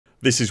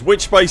This is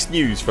Witch-based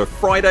news for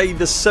Friday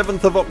the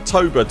 7th of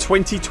October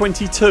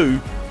 2022.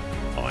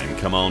 I'm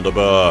Commander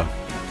Burr.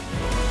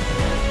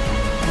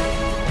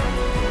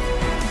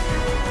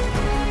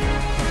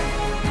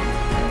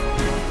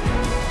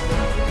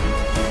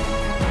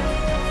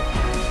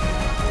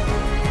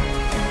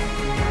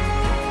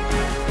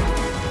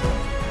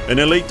 In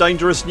Elite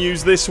Dangerous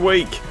news this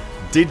week,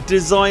 did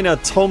designer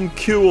Tom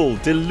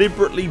Kewell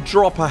deliberately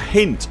drop a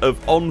hint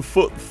of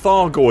on-foot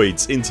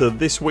Thargoids into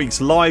this week's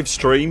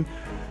livestream?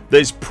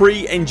 There's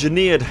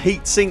pre-engineered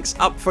Heatsinks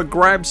up for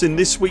grabs in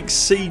this week's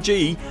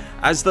CG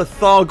as the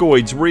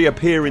Thargoids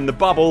reappear in the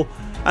bubble,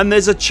 and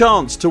there's a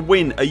chance to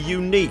win a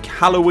unique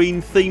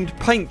Halloween themed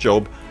paint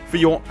job for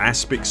your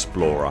Asp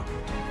Explorer.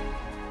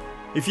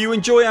 If you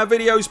enjoy our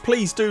videos,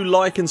 please do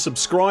like and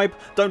subscribe.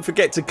 Don't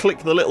forget to click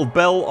the little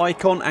bell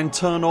icon and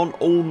turn on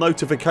all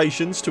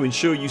notifications to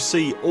ensure you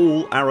see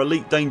all our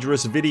Elite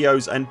Dangerous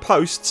videos and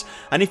posts,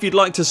 and if you'd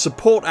like to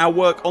support our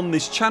work on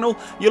this channel,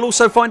 you'll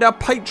also find our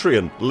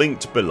Patreon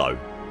linked below.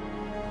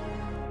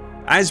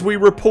 As we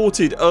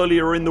reported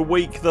earlier in the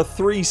week, the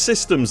three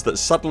systems that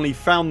suddenly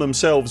found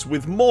themselves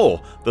with more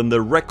than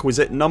the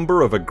requisite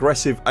number of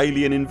aggressive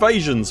alien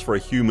invasions for a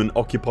human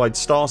occupied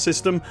star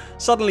system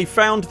suddenly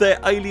found their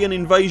alien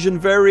invasion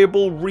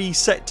variable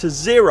reset to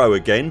 0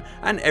 again,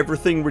 and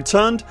everything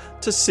returned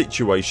to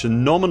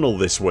situation nominal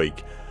this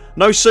week.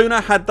 No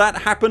sooner had that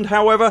happened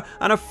however,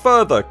 and a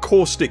further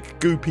caustic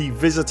goopy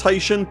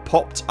visitation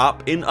popped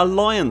up in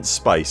Alliance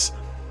space.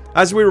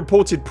 As we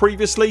reported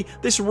previously,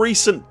 this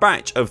recent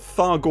batch of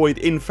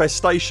Thargoid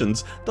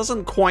infestations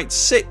doesn't quite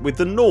sit with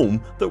the norm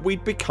that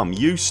we'd become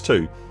used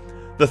to.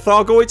 The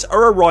Thargoids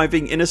are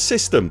arriving in a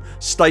system,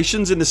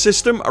 stations in the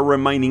system are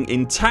remaining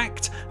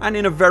intact, and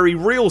in a very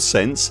real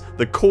sense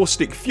the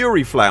caustic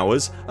fury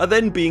flowers are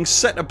then being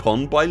set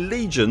upon by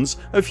legions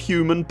of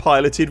human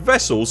piloted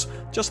vessels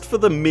just for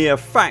the mere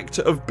fact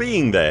of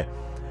being there.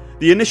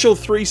 The initial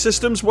three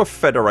systems were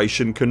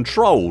Federation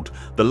controlled.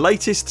 The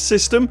latest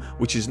system,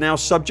 which is now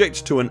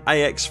subject to an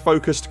AX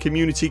focused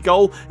community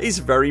goal, is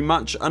very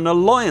much an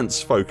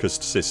Alliance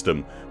focused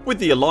system, with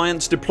the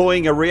Alliance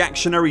deploying a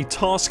reactionary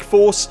task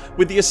force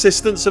with the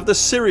assistance of the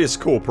Sirius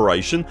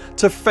Corporation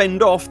to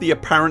fend off the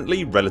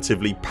apparently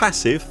relatively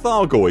passive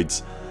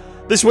Thargoids.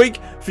 This week,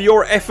 for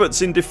your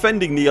efforts in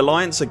defending the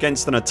Alliance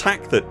against an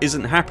attack that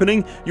isn't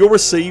happening, you'll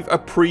receive a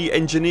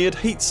pre-engineered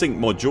heatsink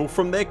module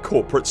from their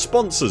corporate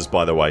sponsors,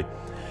 by the way.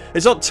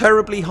 It's not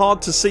terribly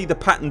hard to see the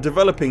pattern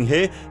developing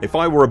here. If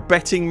I were a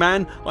betting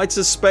man, I'd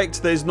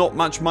suspect there's not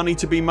much money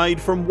to be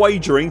made from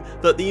wagering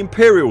that the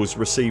Imperials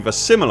receive a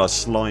similar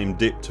slime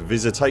dipped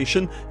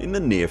visitation in the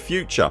near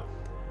future.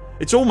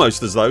 It's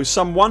almost as though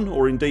someone,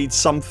 or indeed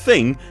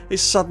something,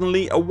 is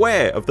suddenly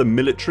aware of the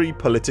military,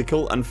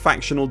 political and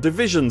factional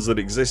divisions that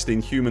exist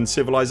in human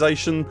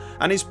civilization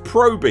and is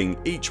probing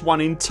each one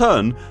in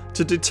turn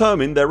to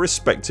determine their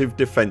respective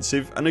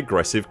defensive and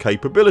aggressive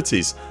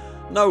capabilities.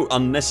 No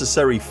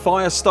unnecessary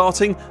fire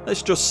starting,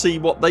 let's just see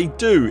what they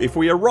do if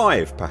we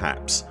arrive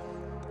perhaps.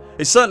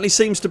 It certainly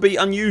seems to be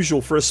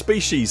unusual for a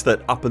species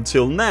that up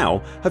until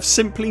now have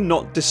simply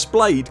not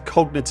displayed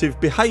cognitive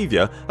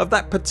behaviour of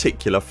that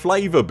particular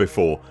flavour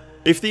before.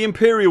 If the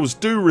Imperials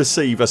do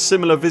receive a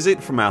similar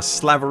visit from our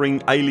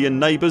slavering alien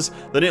neighbours,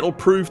 then it'll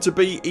prove to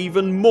be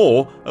even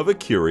more of a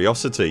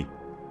curiosity.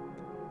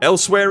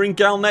 Elsewhere in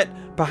Galnet,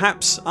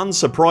 perhaps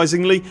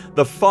unsurprisingly,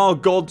 the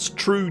Thargoids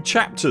True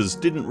chapters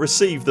didn't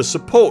receive the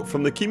support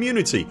from the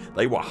community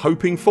they were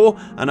hoping for,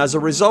 and as a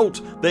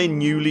result their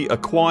newly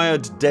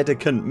acquired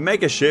Dedicant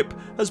megaship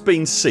has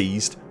been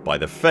seized by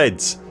the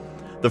feds.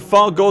 The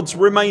Thargoids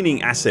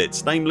remaining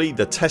assets, namely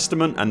the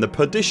Testament and the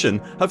Perdition,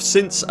 have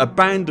since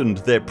abandoned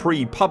their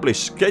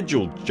pre-published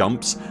scheduled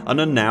jumps and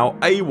are now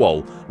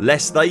AWOL,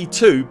 lest they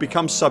too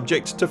become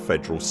subject to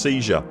federal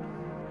seizure.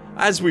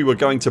 As we were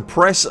going to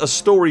press, a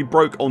story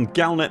broke on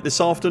Galnet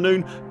this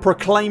afternoon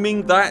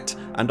proclaiming that,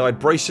 and I'd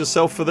brace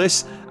yourself for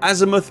this,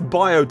 Azimuth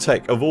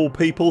Biotech of all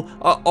people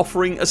are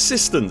offering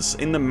assistance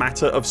in the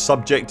matter of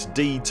Subject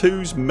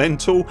D2's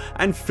mental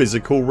and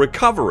physical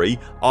recovery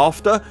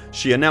after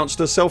she announced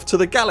herself to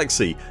the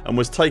galaxy and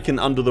was taken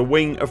under the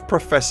wing of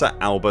Professor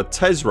Alba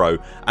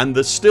Tesreau and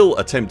the still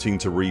attempting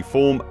to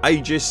reform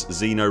Aegis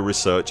Xeno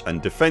Research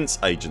and Defence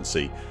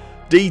Agency.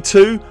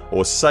 D2,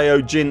 or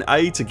Seojin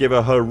A to give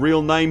her her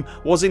real name,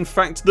 was in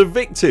fact the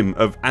victim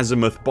of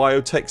Azimuth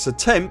Biotech's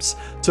attempts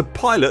to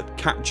pilot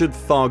captured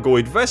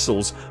Thargoid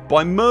vessels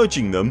by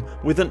merging them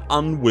with an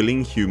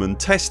unwilling human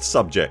test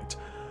subject.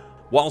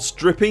 Whilst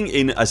dripping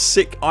in a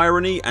sick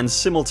irony and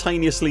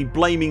simultaneously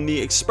blaming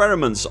the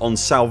experiments on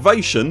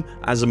Salvation,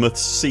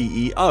 Azimuth's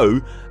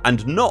CEO,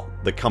 and not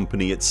the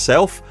company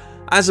itself,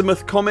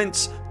 Azimuth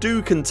comments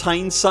do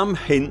contain some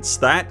hints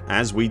that,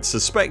 as we'd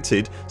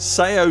suspected,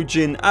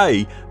 Seojin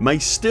A may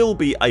still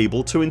be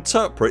able to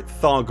interpret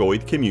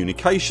Thargoid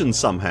communication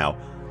somehow.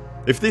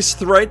 If this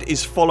thread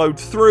is followed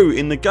through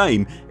in the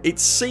game,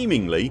 it's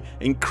seemingly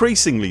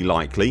increasingly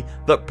likely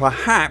that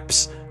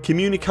perhaps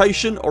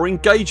communication or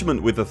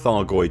engagement with the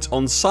Thargoids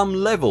on some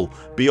level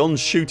beyond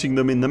shooting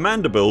them in the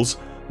mandibles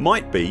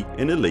might be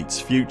in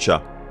Elite's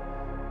future.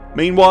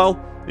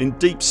 Meanwhile, in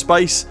deep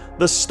space,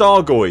 the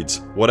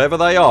Thargoids, whatever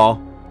they are,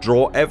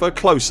 draw ever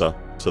closer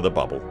to the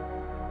bubble.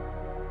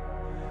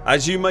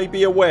 As you may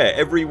be aware,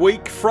 every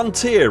week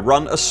Frontier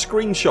run a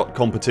screenshot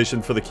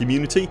competition for the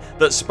community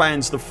that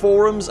spans the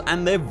forums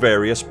and their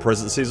various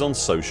presences on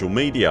social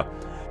media.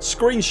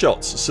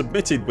 Screenshots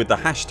submitted with the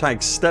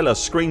hashtag Stellar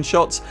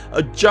Screenshots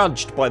are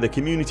judged by the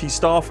community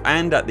staff,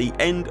 and at the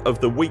end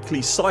of the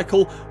weekly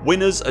cycle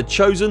winners are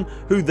chosen,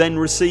 who then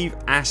receive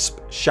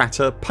ASP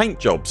Shatter paint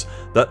jobs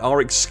that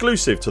are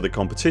exclusive to the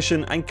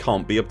competition and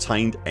can't be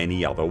obtained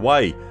any other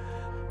way.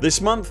 This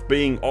month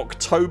being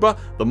October,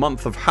 the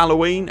month of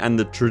Halloween and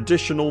the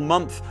traditional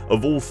month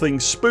of all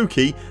things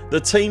spooky, the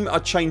team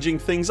are changing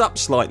things up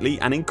slightly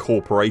and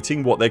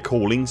incorporating what they're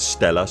calling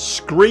Stellar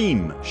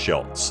Scream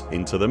shots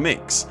into the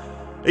mix.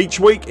 Each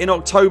week in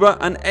October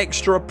an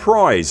extra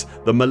prize,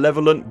 the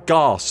Malevolent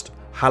Ghast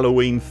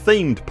Halloween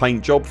themed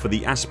paint job for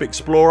the Asp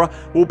Explorer,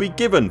 will be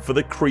given for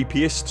the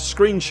creepiest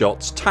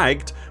screenshots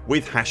tagged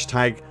with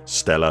hashtag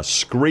Stellar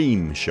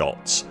Scream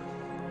shots.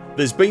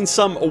 There's been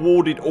some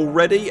awarded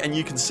already and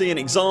you can see an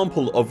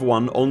example of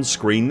one on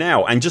screen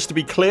now, and just to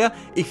be clear,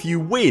 if you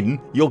win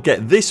you'll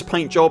get this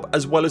paint job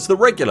as well as the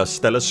regular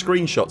Stellar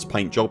Screenshots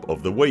paint job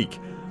of the week.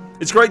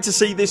 It's great to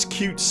see this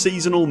cute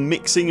seasonal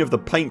mixing of the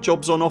paint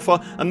jobs on offer,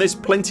 and there's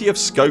plenty of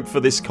scope for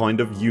this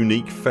kind of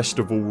unique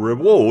festival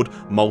reward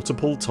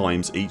multiple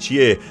times each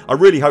year. I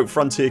really hope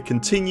Frontier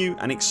continue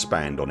and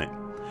expand on it.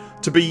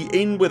 To be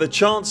in with a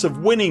chance of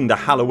winning the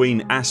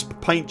Halloween Asp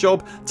paint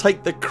job,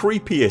 take the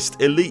creepiest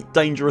Elite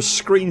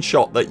Dangerous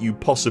screenshot that you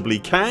possibly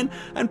can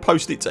and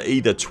post it to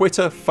either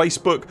Twitter,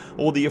 Facebook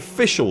or the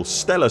official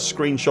Stellar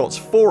Screenshots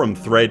forum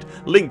thread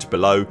linked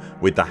below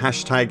with the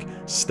hashtag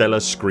Stellar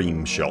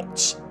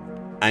Screamshots.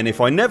 And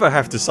if I never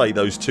have to say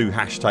those two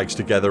hashtags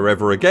together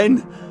ever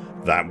again,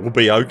 that will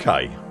be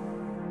okay.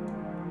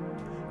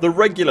 The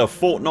regular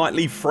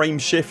fortnightly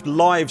Frameshift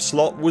live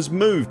slot was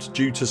moved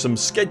due to some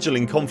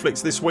scheduling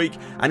conflicts this week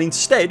and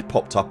instead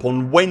popped up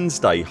on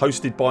Wednesday,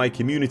 hosted by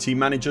community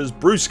managers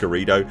Bruce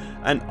Garrido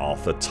and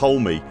Arthur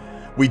Tolmie.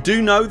 We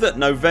do know that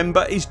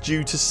November is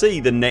due to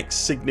see the next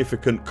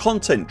significant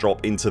content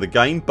drop into the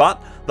game,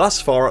 but thus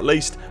far at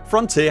least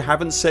Frontier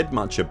haven't said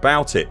much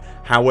about it.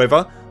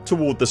 However,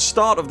 toward the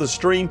start of the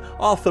stream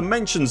Arthur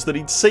mentions that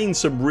he'd seen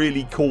some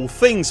really cool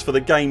things for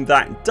the game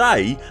that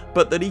day,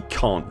 but that he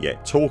can't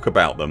yet talk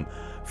about them.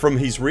 From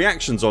his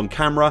reactions on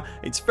camera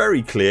it's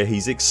very clear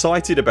he's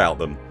excited about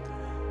them.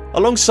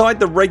 Alongside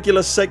the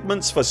regular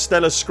segments for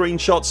Stellar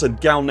Screenshots and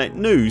Galnet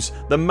News,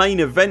 the main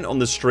event on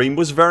the stream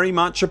was very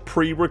much a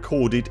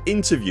pre-recorded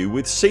interview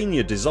with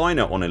senior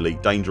designer on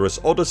Elite Dangerous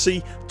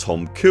Odyssey,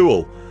 Tom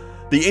Kewell.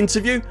 The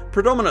interview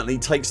predominantly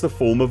takes the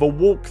form of a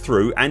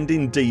walkthrough and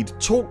indeed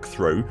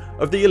talkthrough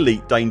of the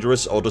Elite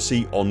Dangerous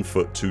Odyssey on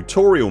foot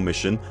tutorial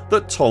mission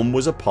that Tom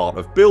was a part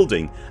of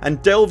building,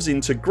 and delves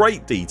into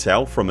great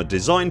detail from a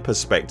design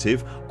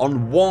perspective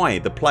on why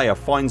the player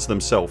finds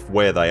themselves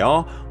where they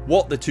are,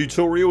 what the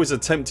tutorial is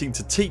attempting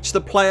to teach the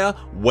player,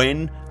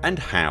 when and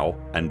how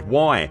and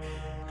why.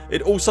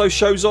 It also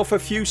shows off a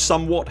few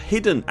somewhat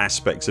hidden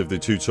aspects of the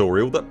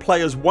tutorial that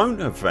players won't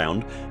have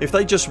found if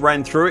they just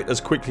ran through it as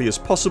quickly as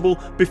possible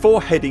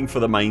before heading for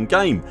the main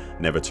game,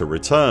 never to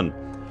return.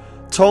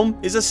 Tom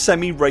is a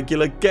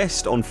semi-regular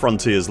guest on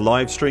Frontier's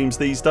live streams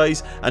these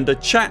days, and a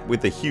chat with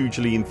the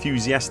hugely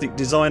enthusiastic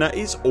designer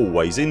is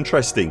always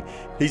interesting.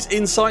 His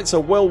insights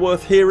are well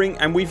worth hearing,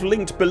 and we've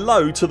linked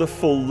below to the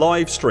full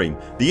live stream.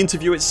 The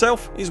interview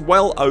itself is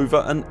well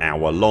over an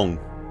hour long.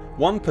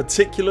 One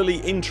particularly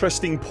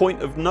interesting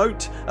point of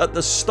note: at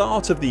the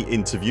start of the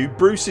interview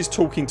Bruce is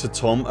talking to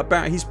Tom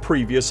about his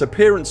previous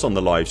appearance on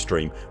the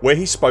livestream, where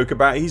he spoke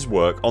about his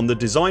work on the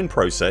design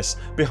process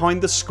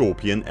behind the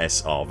Scorpion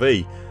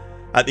SRV.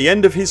 At the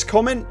end of his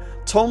comment,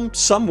 Tom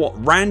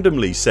somewhat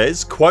randomly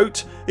says,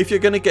 quote, "If you're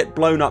going to get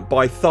blown up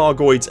by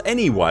Thargoids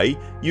anyway,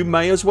 you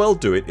may as well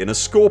do it in a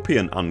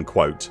Scorpion,"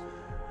 unquote.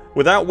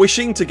 Without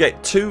wishing to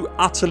get too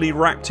utterly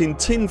wrapped in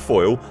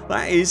tinfoil,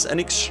 that is an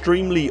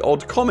extremely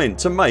odd comment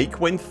to make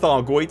when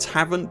Thargoids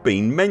haven't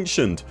been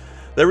mentioned.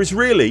 There is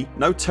really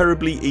no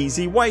terribly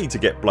easy way to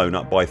get blown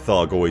up by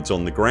Thargoids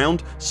on the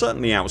ground,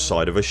 certainly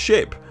outside of a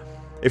ship.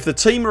 If the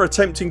team are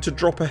attempting to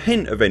drop a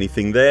hint of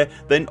anything there,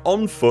 then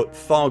on foot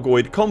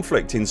Thargoid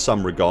conflict in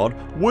some regard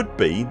would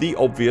be the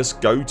obvious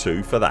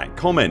go-to for that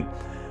comment.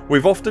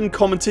 We've often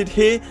commented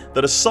here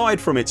that aside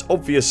from its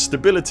obvious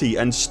stability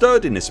and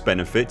sturdiness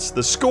benefits,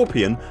 the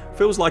Scorpion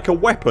feels like a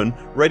weapon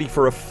ready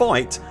for a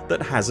fight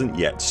that hasn't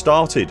yet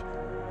started.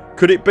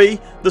 Could it be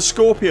the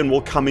Scorpion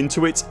will come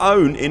into its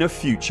own in a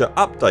future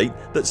update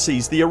that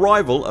sees the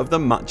arrival of the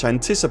much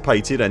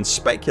anticipated and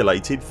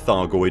speculated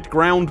Thargoid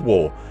ground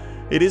war?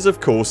 It is of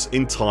course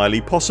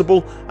entirely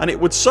possible, and it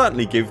would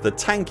certainly give the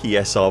tanky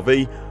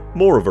SRV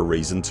more of a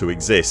reason to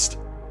exist.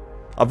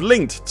 I've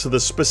linked to the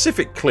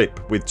specific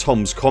clip with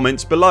Tom's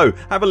comments below.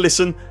 Have a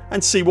listen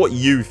and see what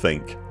you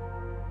think.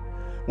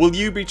 Will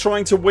you be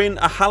trying to win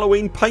a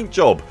Halloween paint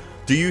job?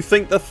 Do you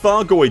think the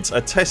Thargoids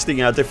are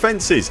testing our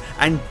defences,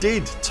 and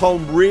did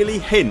Tom really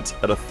hint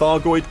at a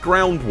Thargoid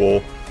ground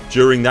war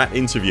during that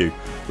interview?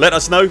 Let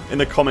us know in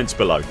the comments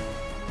below.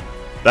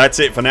 That's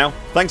it for now.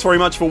 Thanks very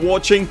much for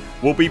watching.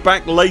 We'll be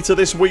back later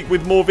this week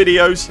with more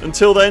videos.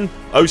 Until then,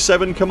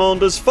 07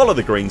 Commanders, follow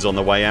the greens on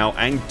the way out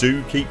and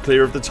do keep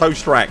clear of the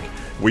toast rack.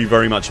 We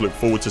very much look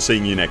forward to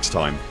seeing you next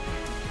time.